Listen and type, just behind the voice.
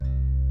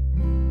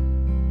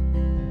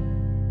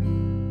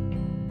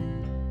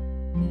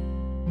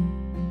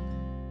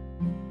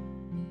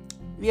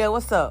Yeah,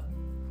 what's up?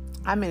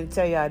 I meant to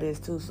tell y'all this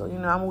too. So,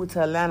 I moved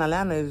to Atlanta.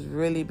 Atlanta has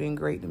really been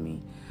great to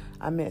me.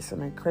 I met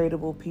some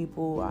incredible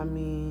people. I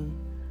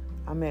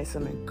met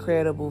some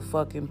incredible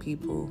fucking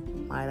people,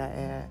 might I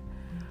add.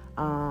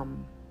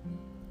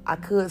 I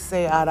could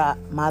say out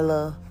of my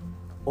little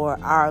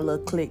or our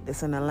little clique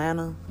that's in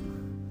Atlanta,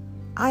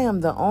 I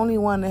am the only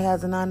one that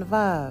has a 9 to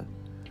 5.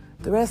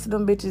 The rest of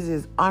them bitches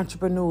is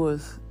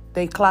entrepreneurs.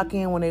 They clock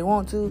in when they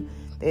want to.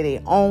 They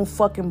their own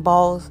fucking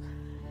boss.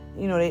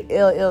 They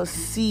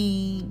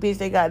LLC, bitch,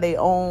 they got their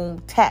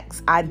own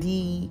tax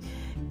ID.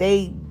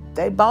 They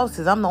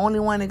bosses. I'm the only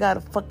one that got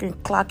to fucking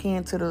clock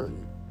in to the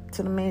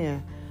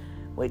man.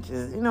 Which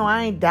is,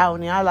 I ain't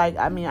doubting it. I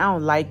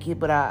don't like it,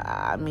 but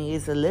I mean,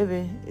 it's a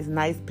living. It's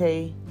nice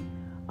pay.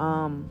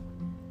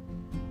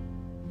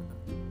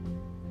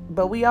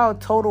 But we all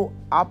total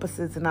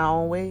opposites in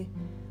our own way.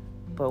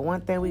 But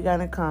one thing we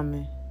got in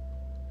common,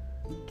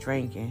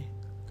 drinking.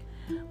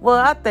 Well,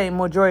 I think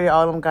majority of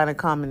all of them got in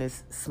common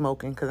is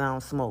smoking, because I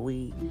don't smoke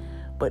weed.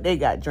 But they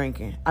got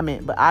drinking.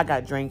 But I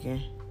got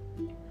drinking.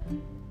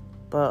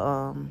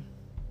 But,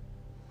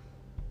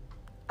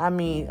 our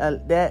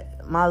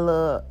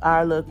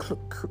little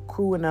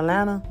crew in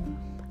Atlanta,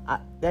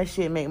 that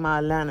shit make my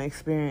Atlanta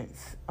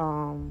experience,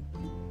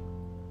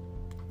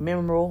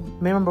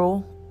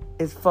 memorable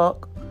as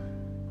fuck.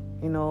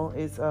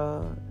 It's,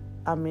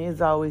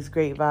 it's always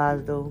great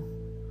vibes, though.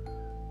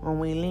 When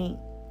we link,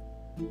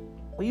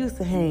 we used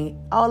to hang,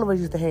 all of us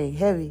used to hang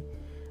heavy.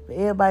 But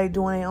everybody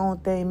doing their own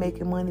thing,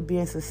 making money,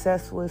 being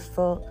successful as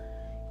fuck,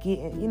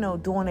 getting,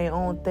 doing their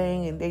own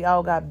thing, and they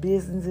all got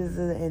businesses,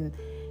 and,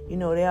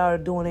 they all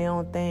doing their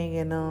own thing.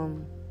 And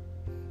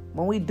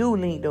when we do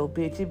link, though,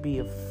 bitch, it be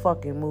a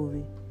fucking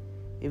movie.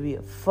 It be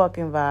a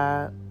fucking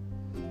vibe.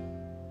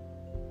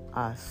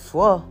 I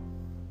swear.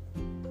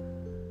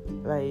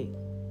 Like,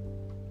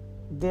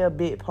 they're a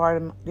big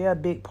part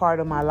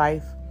of my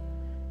life,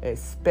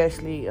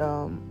 especially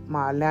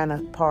my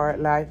Atlanta part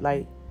life.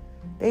 Like,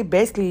 they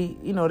basically,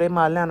 they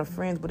my Atlanta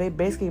friends, but they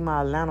basically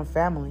my Atlanta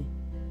family.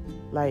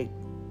 Like,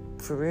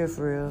 for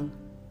real.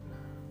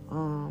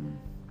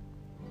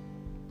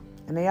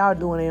 And they all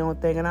doing their own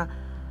thing, and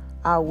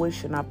I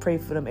wish and I pray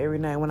for them every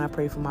night when I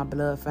pray for my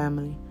blood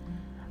family.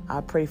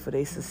 I pray for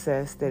their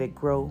success, that it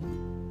grow.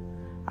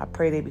 I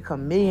pray they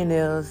become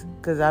millionaires,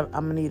 because I'm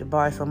going to need to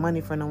borrow some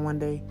money from them one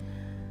day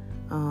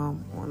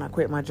when I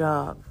quit my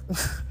job.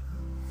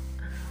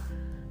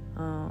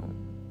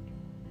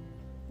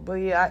 But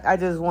yeah, I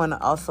just want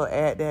to also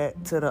add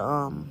that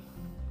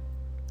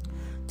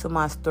to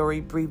my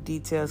story. Brief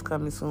details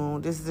coming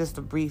soon. This is just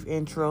a brief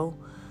intro.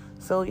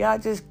 So y'all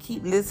just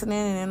keep listening,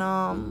 and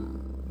I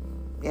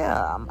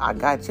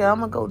got you. I'm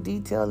gonna go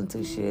detail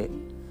into shit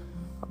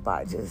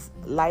about just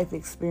life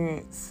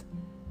experience,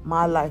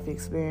 my life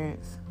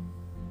experience.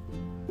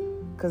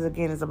 Cause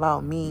again, it's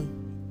about me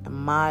and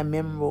my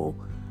memorable,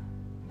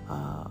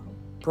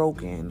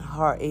 broken,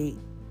 heartache,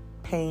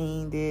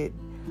 pained,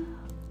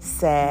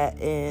 sad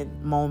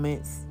and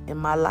moments in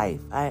my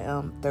life. I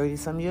am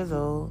 30-some years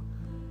old,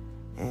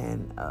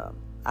 and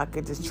I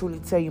could just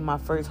truly tell you my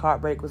first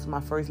heartbreak was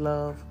my first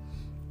love,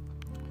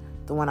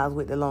 the one I was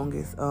with the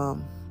longest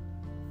when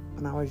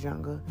I was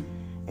younger.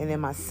 And then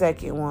my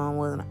second one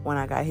was when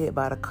I got hit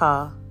by the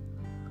car.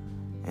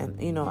 And,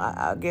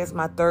 I guess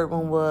my third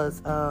one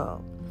was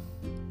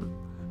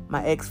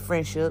my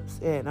ex-friendships.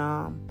 And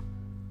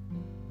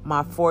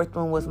my fourth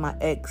one was my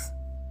ex-fiance,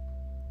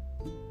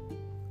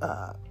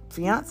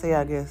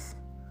 I guess.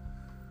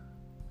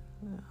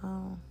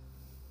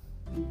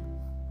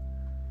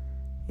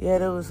 Yeah,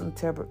 there was some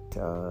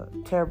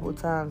terrible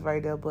times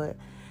right there. But,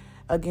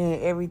 again,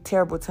 every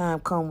terrible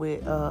time come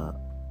with a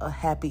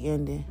happy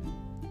ending.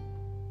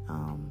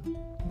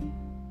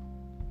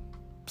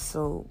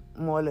 So,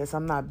 more or less,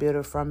 I'm not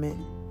bitter from it.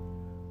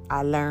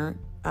 I learned.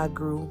 I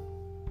grew.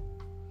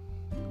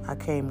 I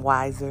came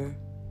wiser.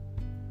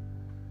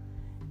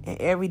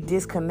 And every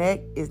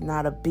disconnect is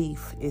not a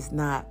beef. It's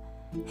not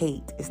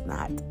hate. It's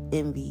not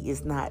envy.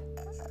 It's not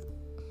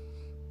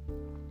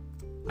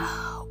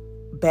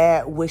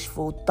bad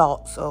wishful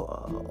thoughts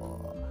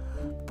or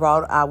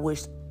broad I would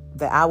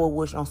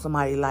wish on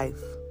somebody's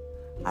life.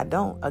 I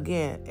don't.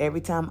 Again,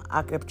 every time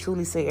I could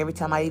truly say, every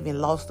time I even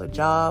lost a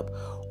job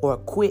or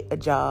quit a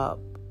job,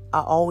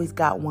 I always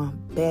got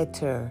one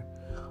better.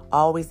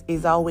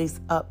 It's always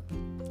up.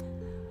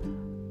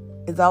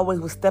 It's always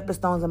with stepping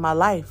stones in my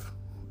life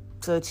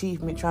to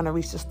achievement, trying to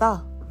reach the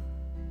star.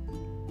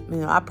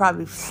 I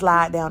probably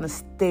slide down the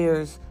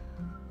stairs,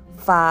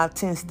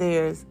 5-10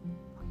 stairs,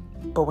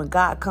 but when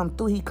God come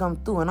through, He come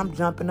through, and I'm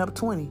jumping up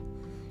 20.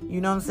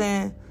 You know what I'm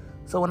saying?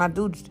 So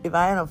if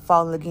I end up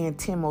falling again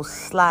 10 more,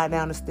 slide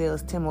down the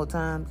stairs 10 more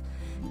times,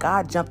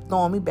 God jumped,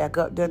 throwing me back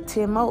up there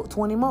 10 more,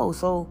 20 more.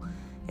 So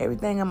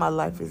everything in my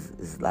life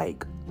is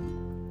like,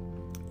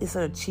 it's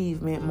an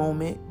achievement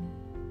moment.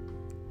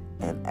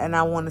 And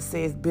I want to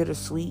say it's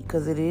bittersweet,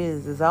 because it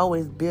is. It's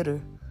always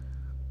bitter.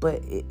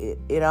 But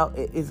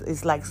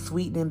it's like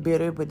sweet and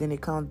bitter, but then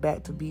it comes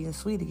back to being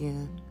sweet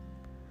again.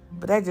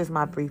 But that's just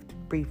my brief.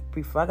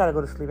 I got to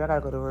go to sleep. I got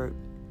to go to work.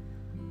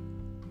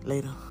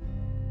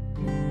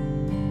 Later.